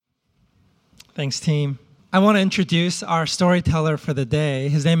Thanks, team. I want to introduce our storyteller for the day.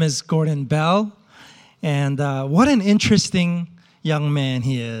 His name is Gordon Bell, and what an interesting young man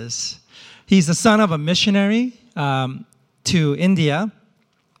he is. He's the son of a missionary to India,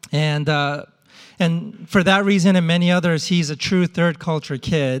 and for that reason and many others, he's a true third culture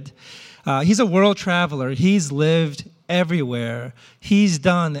kid. He's a world traveler. He's lived everywhere. He's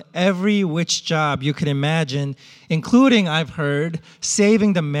done every which job you could imagine, including, I've heard,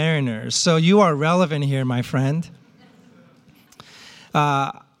 saving the mariners. So you are relevant here, my friend.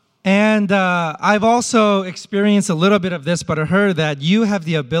 I've also experienced a little bit of this, but I heard that you have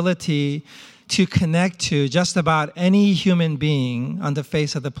the ability to connect to just about any human being on the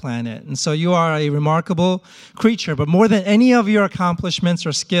face of the planet. And so you are a remarkable creature. But more than any of your accomplishments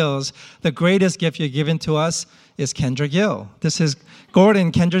or skills, the greatest gift you've given to us is Kendra Gill. This is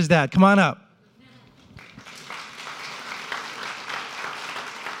Gordon, Kendra's dad. Come on up.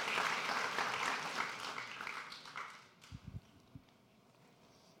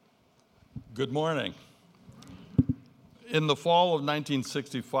 Good morning. In the fall of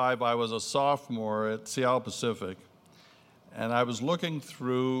 1965, I was a sophomore at Seattle Pacific, and I was looking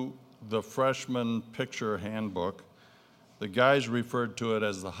through the freshman picture handbook. The guys referred to it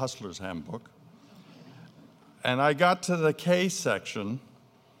as the Hustler's Handbook. And I got to the K section,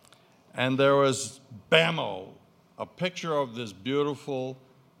 and there was, bammo, a picture of this beautiful,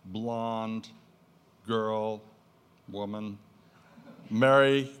 blonde girl, woman,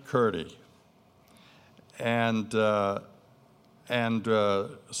 Mary Curdy. And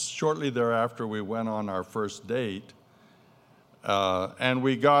shortly thereafter, we went on our first date, and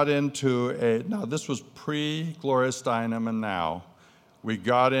we got into now this was pre-Gloria Steinem and now, we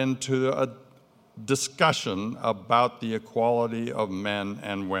got into a discussion about the equality of men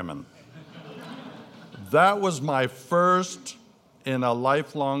and women. That was my first in a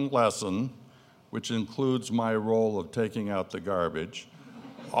lifelong lesson, which includes my role of taking out the garbage,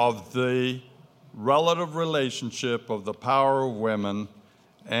 of the relative relationship of the power of women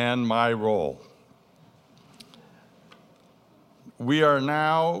and my role. We are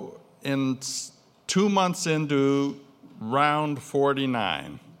now 2 months into round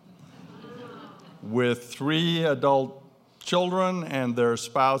 49 with 3 adult children and their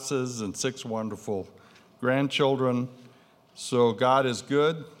spouses and 6 wonderful grandchildren. So God is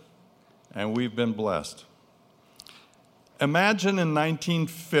good, and we've been blessed. Imagine in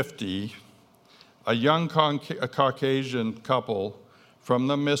 1950, a young Caucasian couple from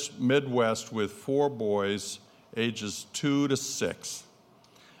the Midwest with 4 boys, ages 2 to 6,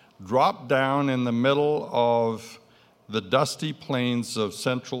 dropped down in the middle of the dusty plains of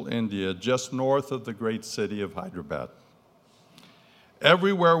central India, just north of the great city of Hyderabad.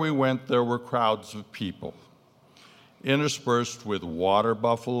 Everywhere we went, there were crowds of people, interspersed with water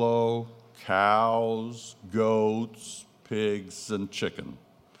buffalo, cows, goats, pigs, and chicken.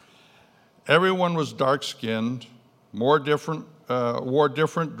 Everyone was dark-skinned, wore different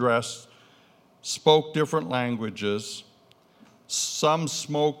dress, spoke different languages. Some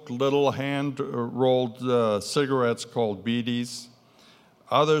smoked little hand-rolled cigarettes called beedies.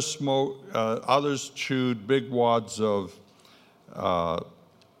 Others chewed big wads of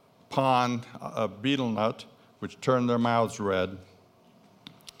betel nut, which turned their mouths red.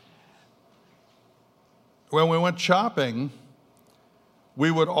 When we went shopping, we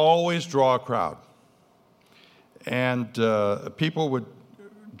would always draw a crowd. And people would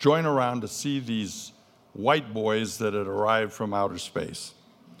join around to see these white boys that had arrived from outer space.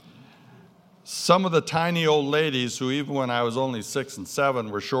 Some of the tiny old ladies, who even when I was only 6 and 7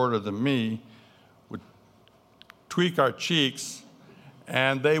 were shorter than me, would tweak our cheeks,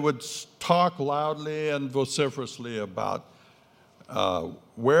 and they would talk loudly and vociferously about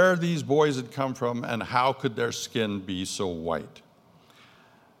where these boys had come from and how could their skin be so white.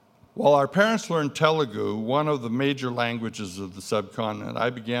 While our parents learned Telugu, one of the major languages of the subcontinent, I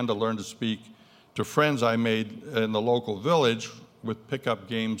began to learn to speak to friends I made in the local village with pickup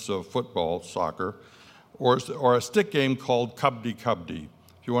games of football, soccer, or a stick game called Kabdi Kabdi.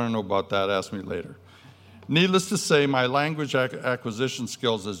 If you want to know about that, ask me later. Needless to say, my language acquisition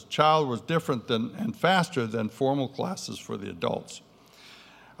skills as a child was different and faster than formal classes for the adults.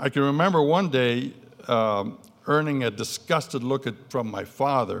 I can remember one day earning a disgusted look from my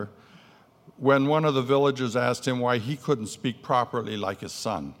father when one of the villagers asked him why he couldn't speak properly like his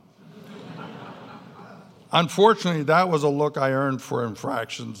son. Unfortunately, that was a look I earned for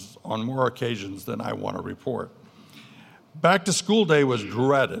infractions on more occasions than I want to report. Back to school day was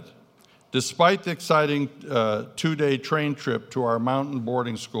dreaded. Despite the exciting 2-day train trip to our mountain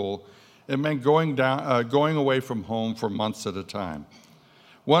boarding school, it meant going away from home for months at a time.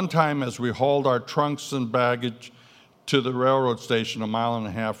 One time, as we hauled our trunks and baggage to the railroad station 1.5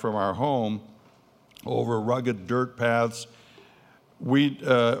 miles from our home over rugged dirt paths,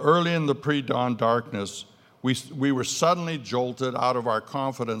 early in the pre-dawn darkness, we were suddenly jolted out of our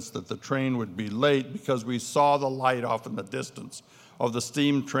confidence that the train would be late because we saw the light off in the distance of the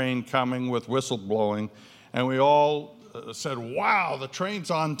steam train coming with whistle blowing, and we all said, "Wow, the train's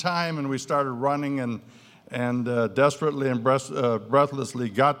on time," and we started running and desperately and breathlessly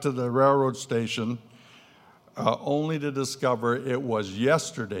got to the railroad station, only to discover it was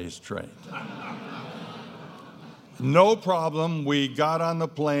yesterday's train. No problem. We got on the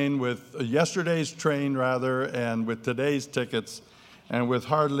plane with yesterday's train, and with today's tickets, and with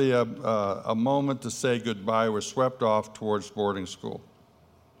hardly a moment to say goodbye, we're swept off towards boarding school.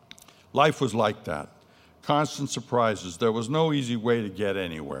 Life was like that. Constant surprises. There was no easy way to get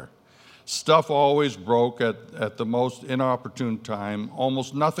anywhere. Stuff always broke at the most inopportune time.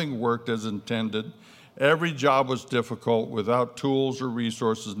 Almost nothing worked as intended. Every job was difficult without tools or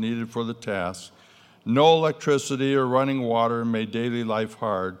resources needed for the task. No electricity or running water made daily life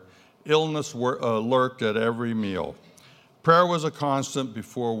hard. Illness lurked at every meal. Prayer was a constant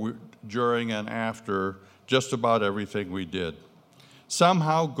before, during, and after just about everything we did.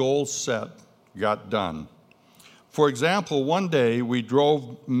 Somehow goals set got done. For example, one day we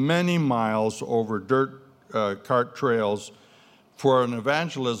drove many miles over dirt cart trails for an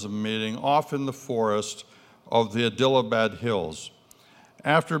evangelism meeting off in the forest of the Adilabad Hills.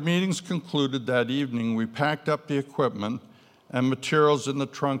 After meetings concluded that evening, we packed up the equipment and materials in the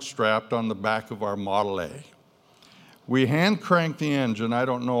trunk strapped on the back of our Model A. We hand cranked the engine. I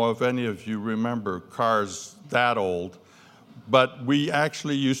don't know if any of you remember cars that old, but we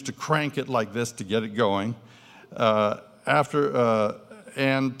actually used to crank it like this to get it going.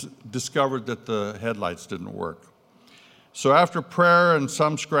 And discovered that the headlights didn't work. So after prayer and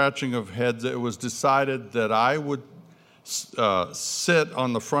some scratching of heads, it was decided that I would sit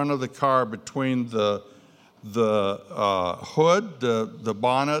on the front of the car between the hood, the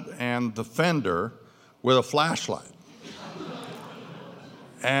bonnet, and the fender with a flashlight.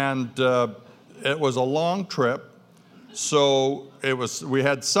 And it was a long trip, so we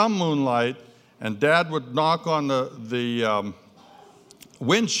had some moonlight. And Dad would knock on the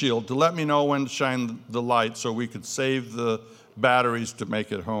windshield to let me know when to shine the light so we could save the batteries to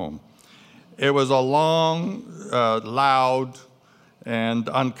make it home. It was a long, loud, and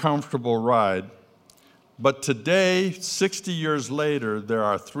uncomfortable ride. But today, 60 years later, there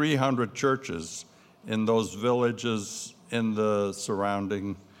are 300 churches in those villages in the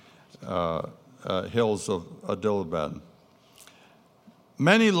surrounding hills of Adilabad.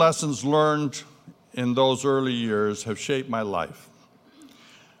 Many lessons learned in those early years have shaped my life.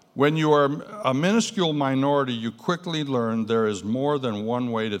 When you are a minuscule minority, you quickly learn there is more than one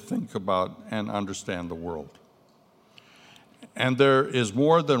way to think about and understand the world. And there is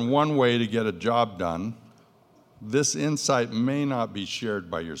more than one way to get a job done. This insight may not be shared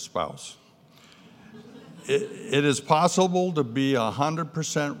by your spouse. It is possible to be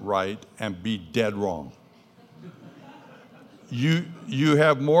 100% right and be dead wrong. You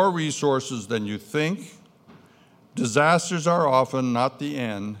have more resources than you think. Disasters are often not the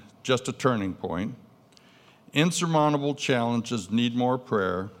end, just a turning point. Insurmountable challenges need more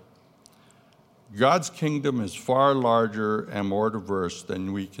prayer. God's kingdom is far larger and more diverse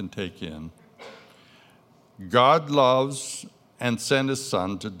than we can take in. God loves and sent his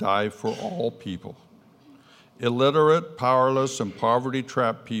Son to die for all people. Illiterate, powerless, and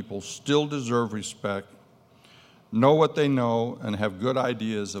poverty-trapped people still deserve respect, know what they know, and have good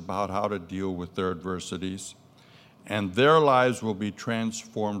ideas about how to deal with their adversities, and their lives will be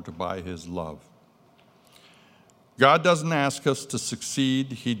transformed by his love. God doesn't ask us to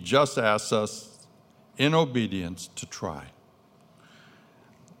succeed, he just asks us, in obedience, to try.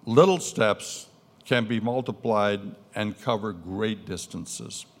 Little steps can be multiplied and cover great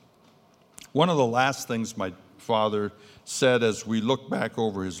distances. One of the last things my father said as we look back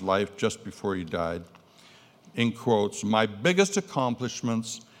over his life just before he died, in quotes, "My biggest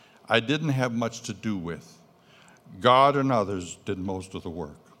accomplishments I didn't have much to do with. God and others did most of the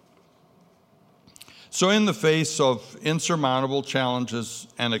work." So in the face of insurmountable challenges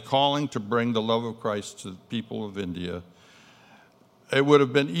and a calling to bring the love of Christ to the people of India, it would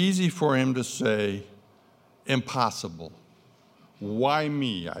have been easy for him to say, "Impossible. Why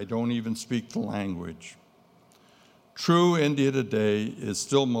me? I don't even speak the language." True, India today is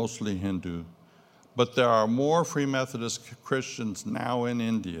still mostly Hindu, but there are more Free Methodist Christians now in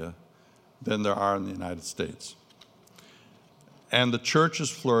India than there are in the United States. And the church is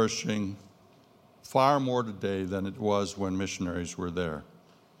flourishing far more today than it was when missionaries were there.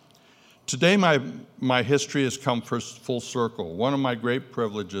 Today, my history has come full circle. One of my great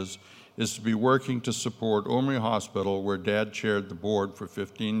privileges is to be working to support Umri Hospital, where Dad chaired the board for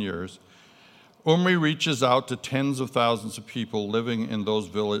 15 years. Umri reaches out to tens of thousands of people living in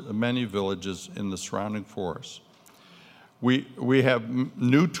those many villages in the surrounding forests. We have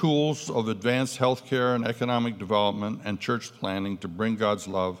new tools of advanced healthcare and economic development and church planning to bring God's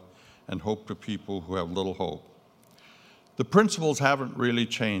love and hope to people who have little hope. The principles haven't really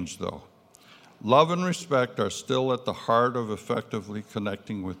changed, though. Love and respect are still at the heart of effectively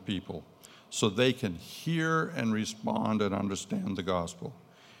connecting with people so they can hear and respond and understand the gospel.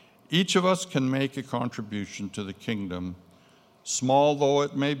 Each of us can make a contribution to the kingdom, small though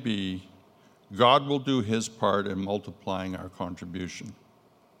it may be. God will do his part in multiplying our contribution.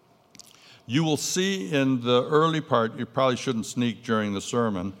 You will see in the early part, you probably shouldn't sneak during the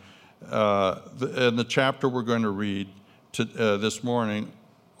sermon, in the chapter we're going to read this morning,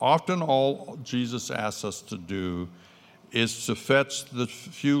 often all Jesus asks us to do is to fetch the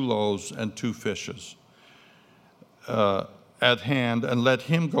few loaves and 2 fishes at hand and let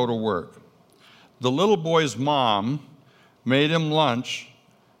him go to work. The little boy's mom made him lunch,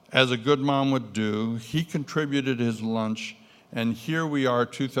 as a good mom would do. He contributed his lunch, and here we are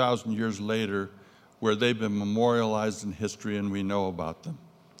 2,000 years later, where they've been memorialized in history and we know about them.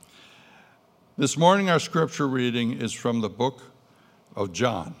 This morning, our scripture reading is from the book of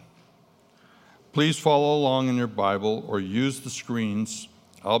John. Please follow along in your Bible or use the screens.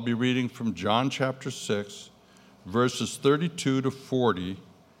 I'll be reading from John chapter 6, verses 32 to 40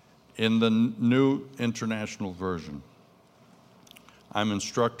 in the New International Version. I'm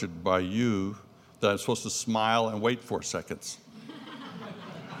instructed by you that I'm supposed to smile and wait 4 seconds.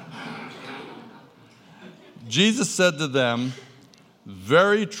 Jesus said to them,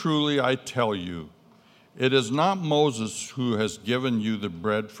 "Very truly I tell you, it is not Moses who has given you the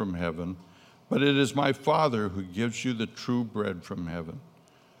bread from heaven, but it is my Father who gives you the true bread from heaven.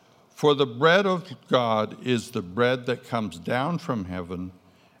 For the bread of God is the bread that comes down from heaven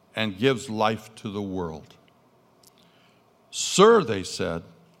and gives life to the world." "Sir," they said,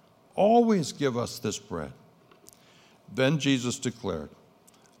 "always give us this bread." Then Jesus declared,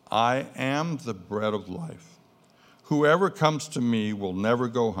 "I am the bread of life. Whoever comes to me will never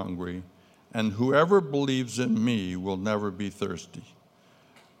go hungry, and whoever believes in me will never be thirsty.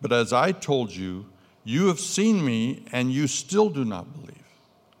 But as I told you, you have seen me, and you still do not believe.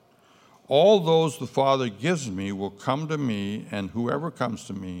 All those the Father gives me will come to me, and whoever comes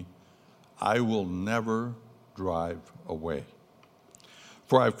to me, I will never drive away.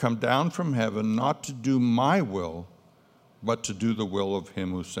 For I've come down from heaven not to do my will, but to do the will of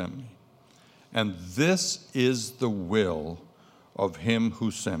him who sent me. And this is the will of him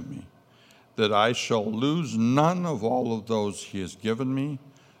who sent me, that I shall lose none of all of those he has given me,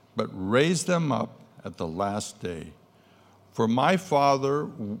 but raise them up at the last day. For my Father's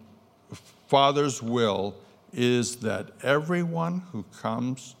will is that everyone who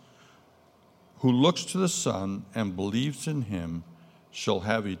looks to the Son and believes in him shall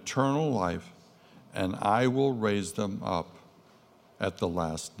have eternal life, and I will raise them up at the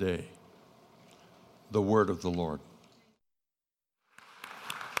last day." The word of the Lord.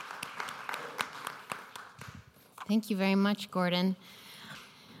 Thank you very much, Gordon.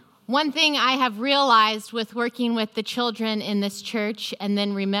 One thing I have realized with working with the children in this church and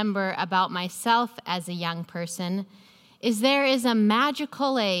then remember about myself as a young person is there is a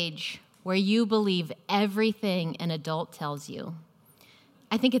magical age where you believe everything an adult tells you.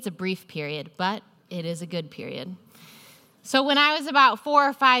 I think it's a brief period, but it is a good period. So when I was about 4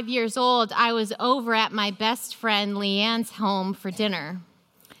 or 5 years old, I was over at my best friend Leanne's home for dinner.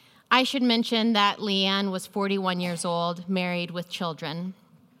 I should mention that Leanne was 41 years old, married with children.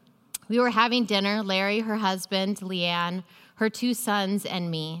 We were having dinner, Larry, her husband, Leanne, her 2 sons,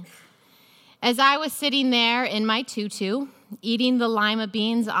 and me. As I was sitting there in my tutu, eating the lima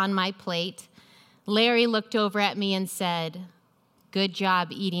beans on my plate, Larry looked over at me and said, "Good job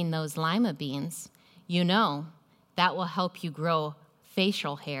eating those lima beans. You know, that will help you grow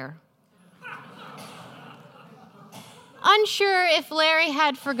facial hair." Unsure if Larry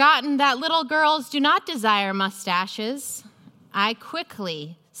had forgotten that little girls do not desire mustaches, I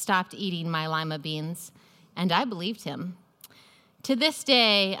quickly stopped eating my lima beans, and I believed him. To this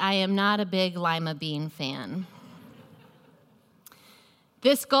day, I am not a big lima bean fan.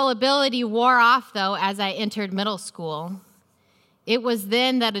 This gullibility wore off, though, as I entered middle school. It was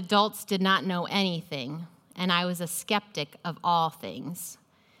then that adults did not know anything, and I was a skeptic of all things.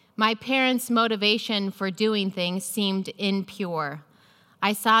 My parents' motivation for doing things seemed impure.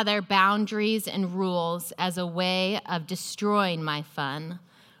 I saw their boundaries and rules as a way of destroying my fun,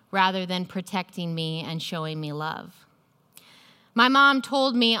 rather than protecting me and showing me love. My mom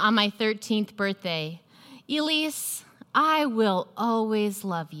told me on my 13th birthday, "Elise, I will always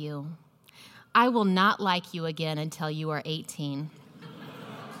love you. I will not like you again until you are 18.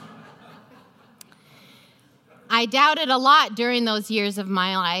 I doubted a lot during those years of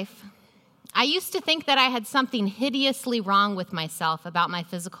my life. I used to think that I had something hideously wrong with myself about my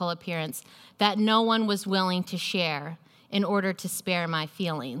physical appearance that no one was willing to share in order to spare my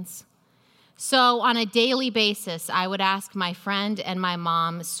feelings. So on a daily basis, I would ask my friend and my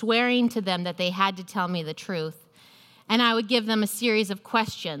mom, swearing to them that they had to tell me the truth, and I would give them a series of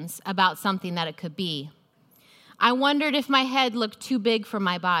questions about something that it could be. I wondered if my head looked too big for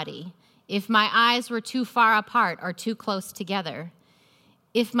my body, if my eyes were too far apart or too close together,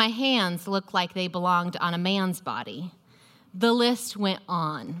 if my hands looked like they belonged on a man's body. The list went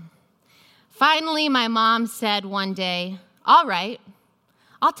on. Finally, my mom said one day, "All right,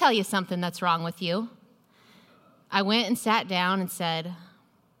 I'll tell you something that's wrong with you." I went and sat down and said,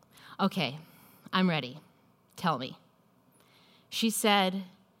 "Okay, I'm ready. Tell me." She said,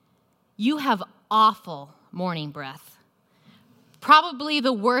 "You have awful morning breath. Probably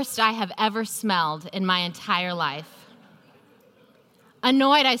the worst I have ever smelled in my entire life."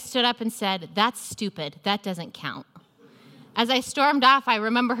 Annoyed, I stood up and said, "That's stupid. That doesn't count." As I stormed off, I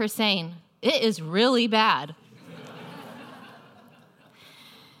remember her saying, "It is really bad."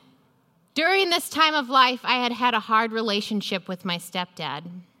 During this time of life, I had had a hard relationship with my stepdad.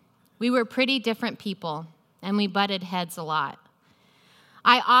 We were pretty different people, and we butted heads a lot.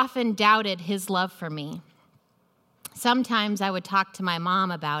 I often doubted his love for me. Sometimes I would talk to my mom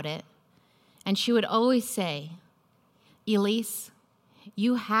about it, and she would always say, "Elise,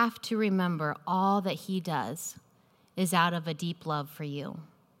 you have to remember all that he does is out of a deep love for you.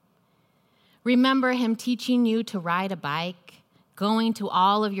 Remember him teaching you to ride a bike, going to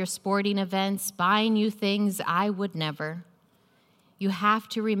all of your sporting events, buying you things I would never. You have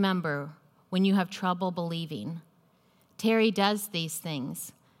to remember when you have trouble believing. Terry does these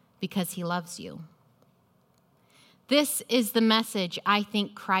things because he loves you." This is the message I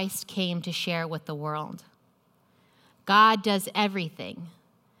think Christ came to share with the world. God does everything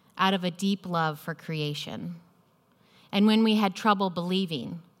out of a deep love for creation. And when we had trouble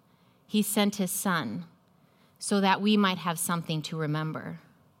believing, he sent his son so that we might have something to remember.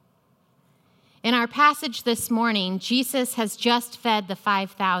 In our passage this morning, Jesus has just fed the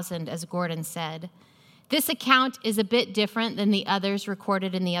 5,000, as Gordon said. This account is a bit different than the others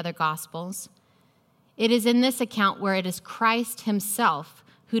recorded in the other Gospels. It is in this account where it is Christ himself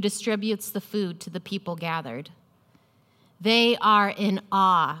who distributes the food to the people gathered. They are in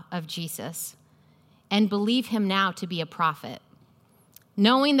awe of Jesus and believe him now to be a prophet.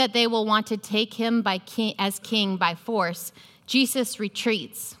 Knowing that they will want to take him as king by force, Jesus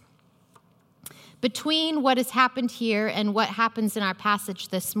retreats. Between what has happened here and what happens in our passage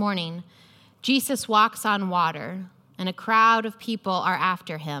this morning, Jesus walks on water, and a crowd of people are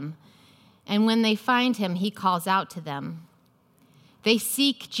after him. And when they find him, he calls out to them. They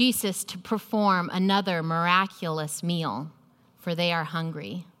seek Jesus to perform another miraculous meal, for they are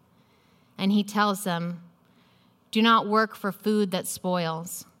hungry. And he tells them, "Do not work for food that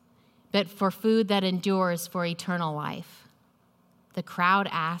spoils, but for food that endures for eternal life." The crowd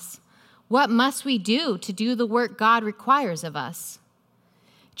asks, "What must we do to do the work God requires of us?"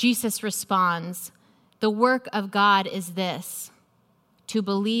 Jesus responds, "The work of God is this, to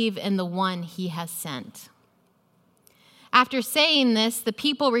believe in the one he has sent." After saying this, the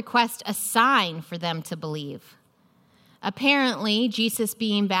people request a sign for them to believe. Apparently, Jesus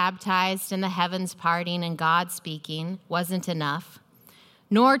being baptized and the heavens parting and God speaking wasn't enough,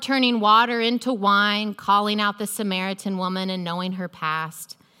 nor turning water into wine, calling out the Samaritan woman and knowing her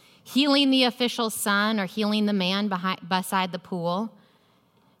past, healing the official's son or healing the man beside the pool,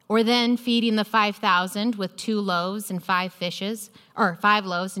 or then feeding the 5,000 with 5 loaves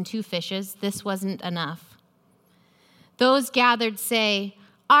and 2 fishes. This wasn't enough. Those gathered say,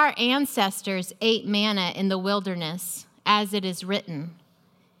 "Our ancestors ate manna in the wilderness, as it is written.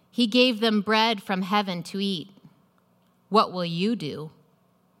 He gave them bread from heaven to eat. What will you do?"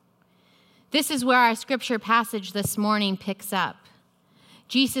 This is where our scripture passage this morning picks up.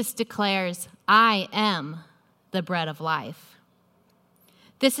 Jesus declares, "I am the bread of life."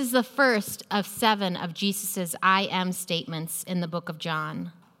 This is the first of 7 of Jesus' I am statements in the book of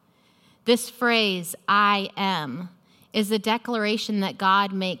John. This phrase, "I am," is the declaration that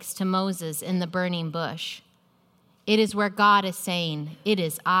God makes to Moses in the burning bush. It is where God is saying, "It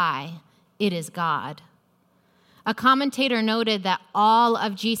is I, it is God." A commentator noted that all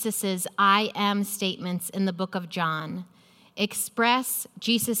of Jesus' I am statements in the book of John express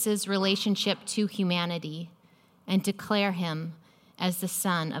Jesus' relationship to humanity, and declare him as the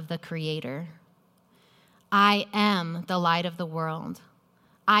Son of the Creator. I am the light of the world.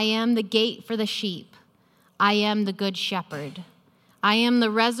 I am the gate for the sheep. I am the good shepherd. I am the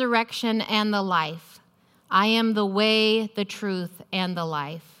resurrection and the life. I am the way, the truth, and the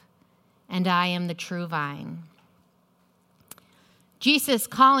life. And I am the true vine. Jesus,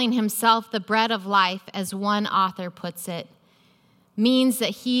 calling himself the bread of life, as one author puts it, means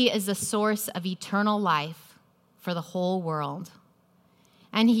that he is the source of eternal life for the whole world.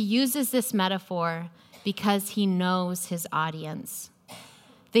 And he uses this metaphor because he knows his audience.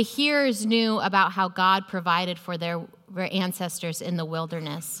 The hearers knew about how God provided for their ancestors in the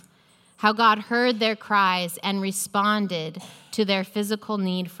wilderness, how God heard their cries and responded to their physical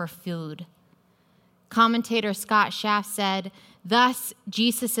need for food. Commentator Scott Schaff said, thus,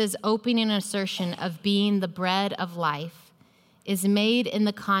 Jesus' opening assertion of being the bread of life is made in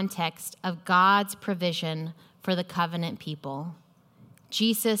the context of God's provision for the covenant people.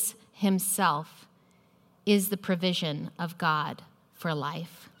 Jesus himself is the provision of God for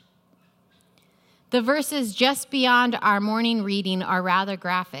life. The verses just beyond our morning reading are rather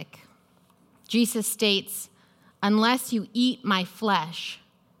graphic. Jesus states, unless you eat the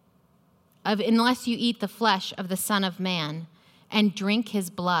flesh of the Son of Man and drink his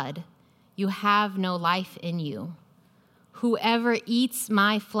blood, you have no life in you. Whoever eats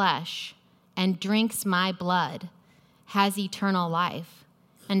my flesh and drinks my blood has eternal life,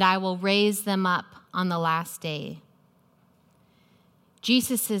 and I will raise them up on the last day.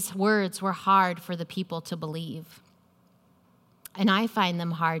 Jesus' words were hard for the people to believe, and I find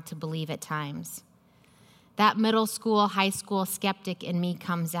them hard to believe at times. That middle school, high school skeptic in me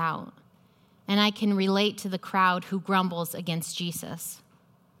comes out, and I can relate to the crowd who grumbles against Jesus.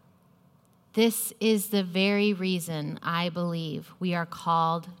 This is the very reason I believe we are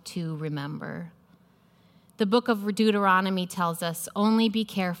called to remember. The book of Deuteronomy tells us, only be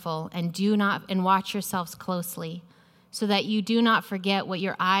careful and watch yourselves closely, so that you do not forget what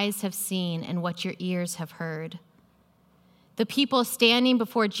your eyes have seen and what your ears have heard. The people standing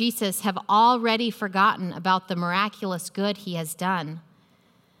before Jesus have already forgotten about the miraculous good he has done,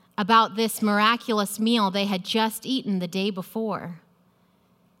 about this miraculous meal they had just eaten the day before,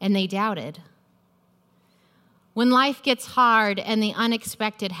 and they doubted. When life gets hard and the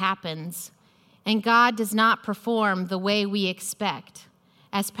unexpected happens, and God does not perform the way we expect,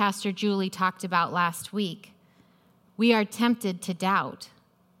 as Pastor Julie talked about last week, we are tempted to doubt.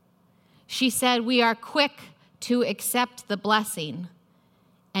 She said we are quick to accept the blessing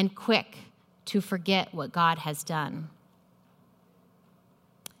and quick to forget what God has done.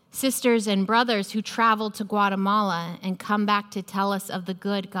 Sisters and brothers who travel to Guatemala and come back to tell us of the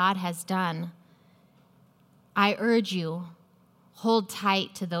good God has done, I urge you, hold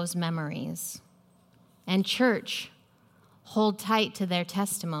tight to those memories. And church, hold tight to their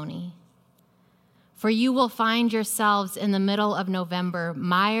testimony. For you will find yourselves in the middle of November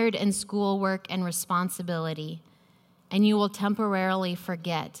mired in schoolwork and responsibility, and you will temporarily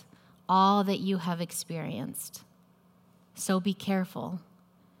forget all that you have experienced. So be careful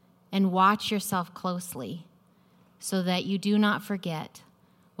and watch yourself closely so that you do not forget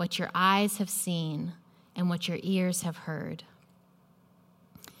what your eyes have seen and what your ears have heard.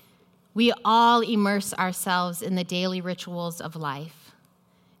 We all immerse ourselves in the daily rituals of life,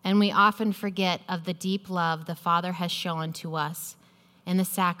 and we often forget of the deep love the Father has shown to us in the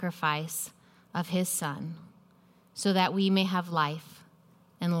sacrifice of his Son, so that we may have life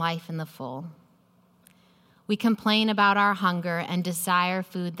and life in the full. We complain about our hunger and desire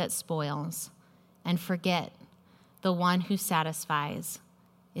food that spoils, and forget the one who satisfies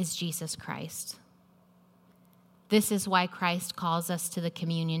is Jesus Christ. This is why Christ calls us to the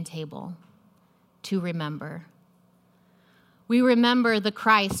communion table, to remember. We remember the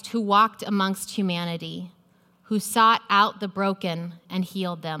Christ who walked amongst humanity, who sought out the broken and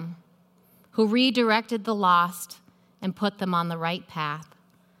healed them, who redirected the lost and put them on the right path,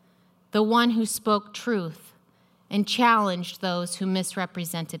 the one who spoke truth and challenged those who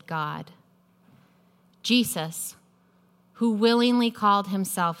misrepresented God. Jesus, who willingly called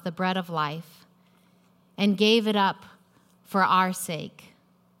himself the bread of life and gave it up for our sake,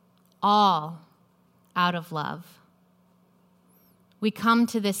 all out of love. We come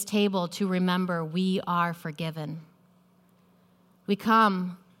to this table to remember we are forgiven. We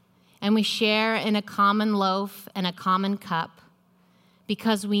come and we share in a common loaf and a common cup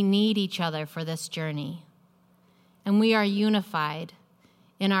because we need each other for this journey. And we are unified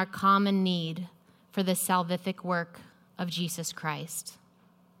in our common need for the salvific work of Jesus Christ.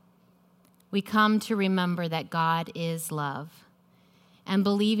 we come to remember that God is love, and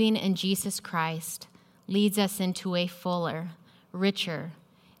believing in Jesus Christ leads us into a fuller, richer,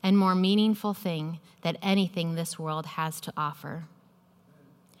 and more meaningful thing than anything this world has to offer.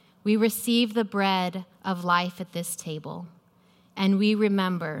 We receive the bread of life at this table, and we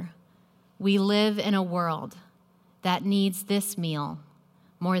remember we live in a world that needs this meal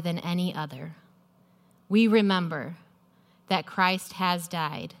more than any other. We remember that Christ has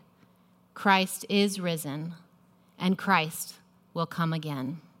died, Christ is risen, and Christ will come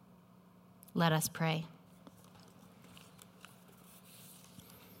again. Let us pray.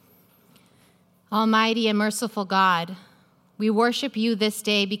 Almighty and merciful God, we worship you this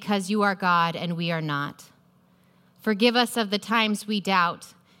day because you are God and we are not. Forgive us of the times we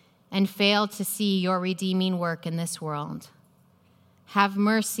doubt and fail to see your redeeming work in this world. Have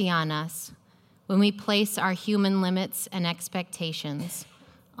mercy on us when we place our human limits and expectations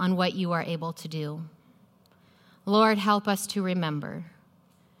on what you are able to do. Lord, help us to remember.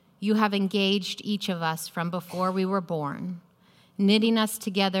 You have engaged each of us from before we were born, knitting us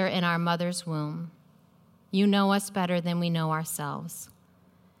together in our mother's womb. You know us better than we know ourselves.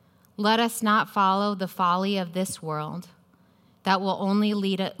 Let us not follow the folly of this world that will only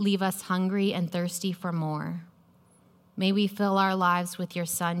leave us hungry and thirsty for more. May we fill our lives with your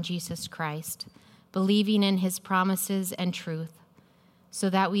Son, Jesus Christ, believing in his promises and truth, so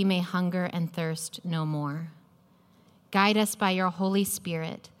that we may hunger and thirst no more. Guide us by your Holy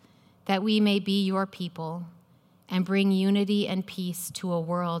Spirit, that we may be your people and bring unity and peace to a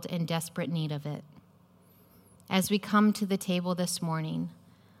world in desperate need of it. As we come to the table this morning,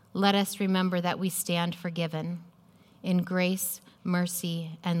 let us remember that we stand forgiven in grace,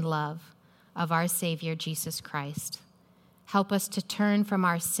 mercy, and love of our Savior, Jesus Christ. Help us to turn from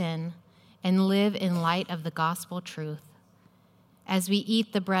our sin and live in light of the gospel truth. As we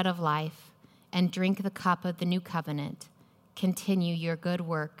eat the bread of life and drink the cup of the new covenant, continue your good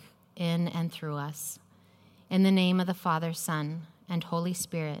work in and through us. In the name of the Father, Son, and Holy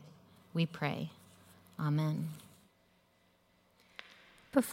Spirit, we pray. Amen.